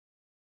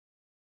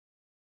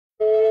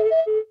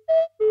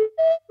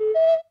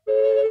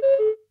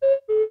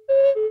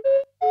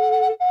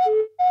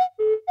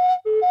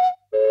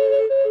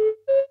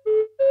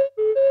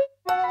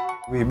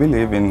We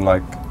believe in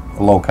like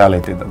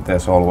locality, that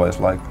there's always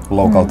like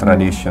local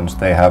traditions.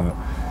 They have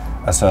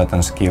a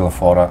certain skill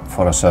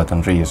for a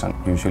certain reason.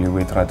 Usually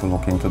we try to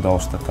look into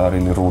those that are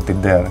really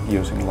rooted there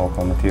using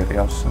local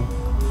materials.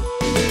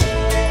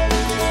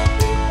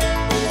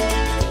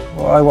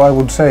 Well, I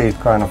would say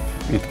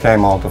it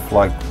came out of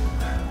like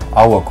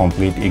our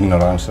complete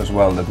ignorance as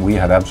well, that we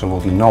had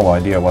absolutely no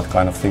idea what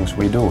kind of things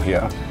we do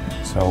here.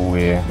 So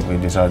we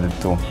decided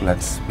to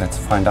let's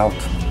find out.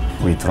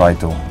 We try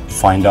to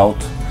find out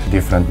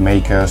different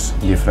makers,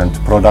 different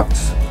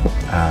products,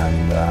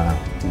 and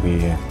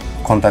we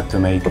contact the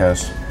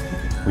makers.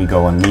 We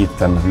go and meet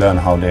them, learn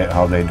how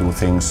they do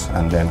things,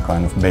 and then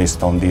kind of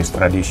based on these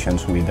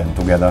traditions we then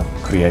together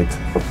create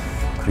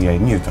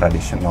new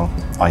traditional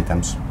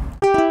items.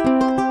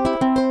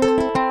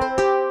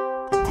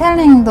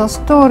 Telling the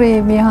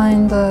story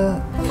behind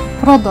the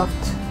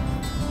product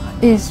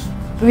is,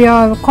 we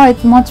are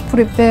quite much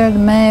prepared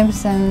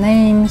maps and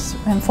names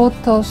and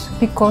photos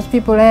because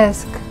people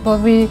ask,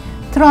 but we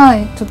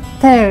try to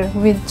tell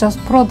with just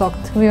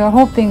product. We are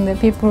hoping that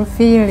people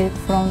feel it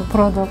from the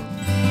product.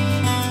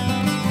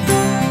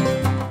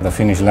 The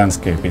Finnish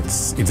landscape,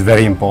 it's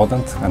very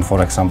important, and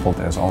for example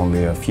there's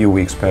only a few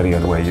weeks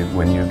period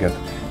when you get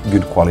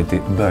good quality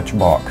birch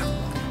bark,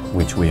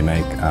 which we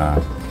make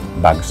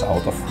bags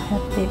out of.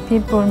 Happy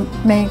people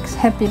make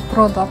happy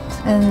products,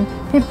 and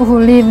people who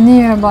live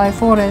nearby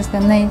forest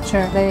and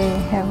nature, they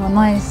have a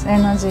nice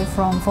energy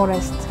from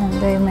forest and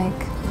they make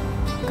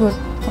good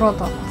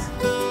products.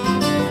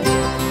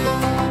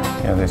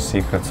 Yeah, the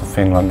Secrets of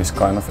Finland is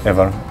kind of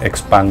ever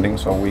expanding,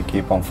 so we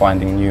keep on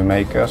finding new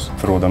makers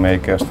through the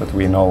makers that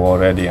we know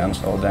already, and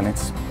so then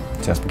it's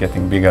just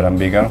getting bigger and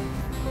bigger.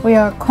 We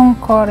are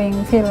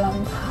conquering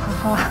Finland.